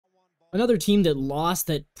Another team that lost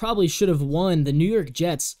that probably should have won, the New York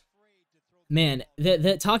Jets. Man,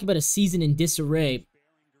 that talk about a season in disarray.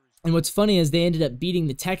 And what's funny is they ended up beating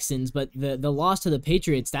the Texans, but the loss to the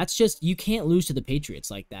Patriots, that's just, you can't lose to the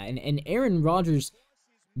Patriots like that. And Aaron Rodgers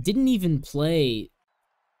didn't even play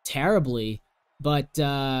terribly, but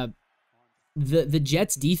the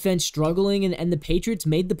Jets defense struggling, and the Patriots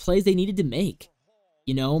made the plays they needed to make,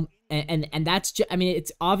 you know? And that's just, I mean,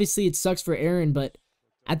 it's obviously it sucks for Aaron, but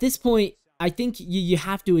at this point, I think you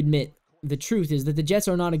have to admit the truth is that the Jets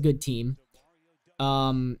are not a good team.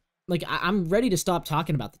 Like, I'm ready to stop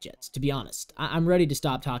talking about the Jets, to be honest. I'm ready to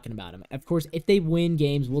stop talking about them. Of course, if they win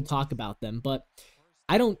games, we'll talk about them, but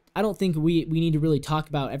I don't think we need to really talk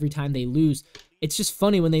about every time they lose. It's just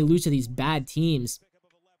funny when they lose to these bad teams.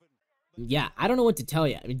 Yeah, I don't know what to tell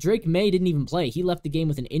you. I mean, Drake May didn't even play. He left the game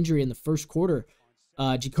with an injury in the first quarter.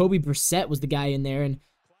 Jacoby Brissett was the guy in there, and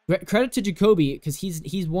credit to Jacoby because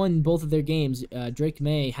he's won both of their games. Drake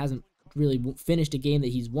May hasn't really finished a game that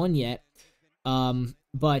he's won yet.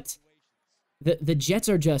 But the Jets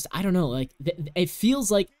are just, I don't know, like it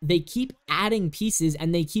feels like they keep adding pieces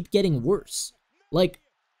and they keep getting worse. Like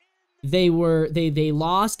they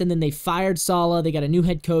lost and then they fired Saleh. They got a new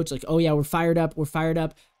head coach. Like, oh yeah, we're fired up.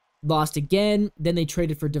 Lost again. Then they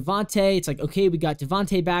traded for Devontae. It's like, okay, we got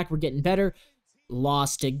Devontae back. We're getting better.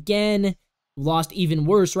 Lost again. Lost even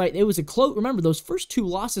worse, right? It was a close. Remember, those first two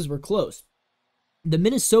losses were close. The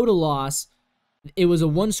Minnesota loss, it was a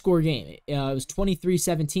one-score game. It was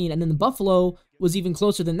 23-17, and then the Buffalo was even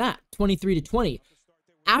closer than that, 23-20.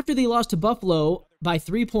 After they lost to Buffalo by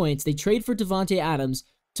 3 points, they trade for Devontae Adams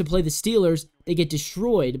to play the Steelers. They get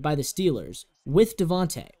destroyed by the Steelers with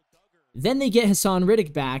Devontae. Then they get Hassan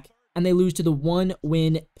Riddick back, and they lose to the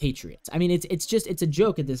one-win Patriots. I mean, it's a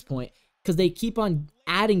joke at this point because they keep on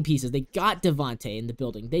adding pieces. They got Devontae in the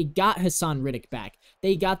building. They got Hassan Riddick back.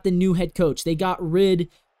 They got the new head coach. They got rid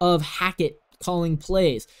of Hackett calling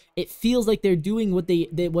plays. It feels like they're doing what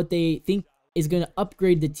they think is going to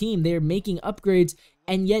upgrade the team. They're making upgrades,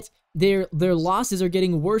 and yet their losses are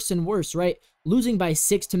getting worse and worse, right? Losing by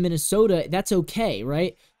 6 to Minnesota, that's okay,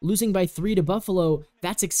 right? Losing by 3 to Buffalo,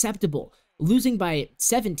 that's acceptable. Losing by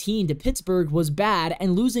 17 to Pittsburgh was bad,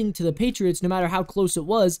 and losing to the Patriots, no matter how close it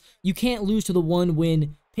was, you can't lose to the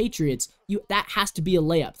one-win Patriots. That has to be a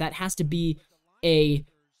layup. That has to be a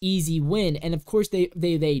easy win. And of course,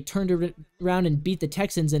 they turned around and beat the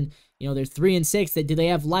Texans, and you know they're 3-6. Do they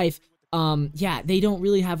have life? Yeah, they don't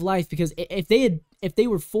really have life because if they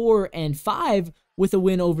were 4-5 with a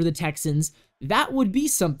win over the Texans, that would be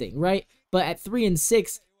something, right? But at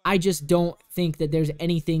 3-6. I just don't think that there's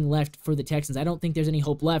anything left for the Texans. I don't think there's any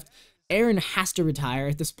hope left. Aaron has to retire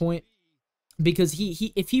at this point because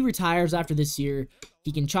if he retires after this year,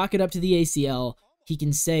 he can chalk it up to the ACL. He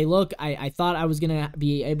can say, look, I thought I was going to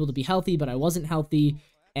be able to be healthy, but I wasn't healthy,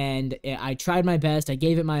 and I tried my best. I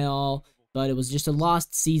gave it my all, but it was just a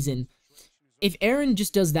lost season. If Aaron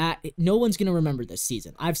just does that, no one's going to remember this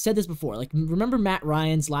season. I've said this before. Like, remember Matt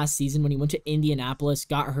Ryan's last season when he went to Indianapolis,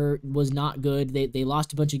 got hurt, was not good. They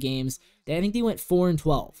lost a bunch of games. I think they went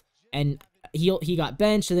 4-12. And he got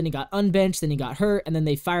benched, and then he got unbenched, then he got hurt, and then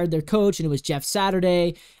they fired their coach, and it was Jeff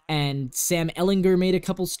Saturday, and Sam Ellinger made a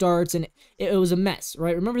couple starts, and it was a mess,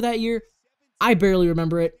 right? Remember that year? I barely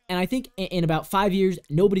remember it, and I think in about 5 years,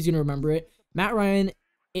 nobody's going to remember it. Matt Ryan,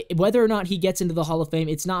 whether or not he gets into the Hall of Fame,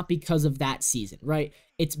 it's not because of that season, right?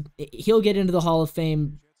 He'll get into the Hall of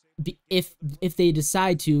Fame if they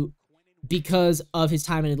decide to because of his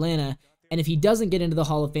time in Atlanta. And if he doesn't get into the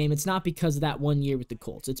Hall of Fame, it's not because of that 1 year with the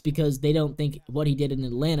Colts. It's because they don't think what he did in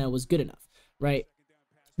Atlanta was good enough, right?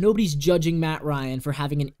 Nobody's judging Matt Ryan for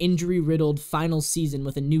having an injury-riddled final season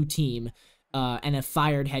with a new team and a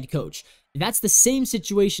fired head coach. That's the same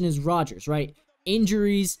situation as Rodgers, right?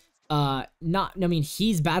 Injuries.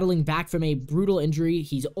 He's battling back from a brutal injury.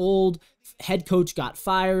 He's old. Head coach got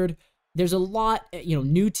fired. There's a lot,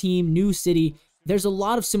 new team, new city. There's a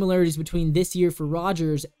lot of similarities between this year for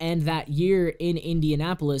Rodgers and that year in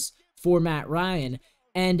Indianapolis for Matt Ryan.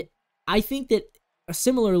 And I think that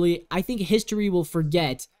similarly, I think history will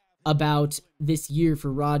forget about this year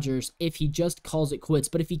for Rodgers if he just calls it quits.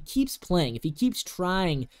 But if he keeps playing, if he keeps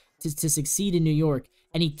trying to succeed in New York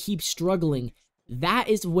and he keeps struggling, that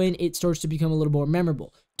is when it starts to become a little more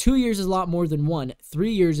memorable. 2 years is a lot more than 1.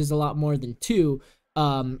 3 years is a lot more than 2.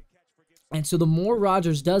 And so the more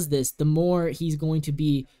Rodgers does this, the more he's going to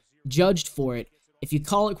be judged for it. If you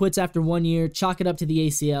call it quits after 1 year, chalk it up to the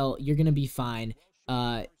ACL, you're going to be fine.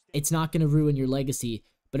 It's not going to ruin your legacy.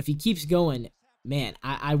 But if he keeps going, man,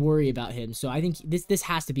 I worry about him. So I think this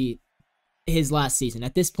has to be his last season.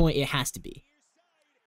 At this point, it has to be.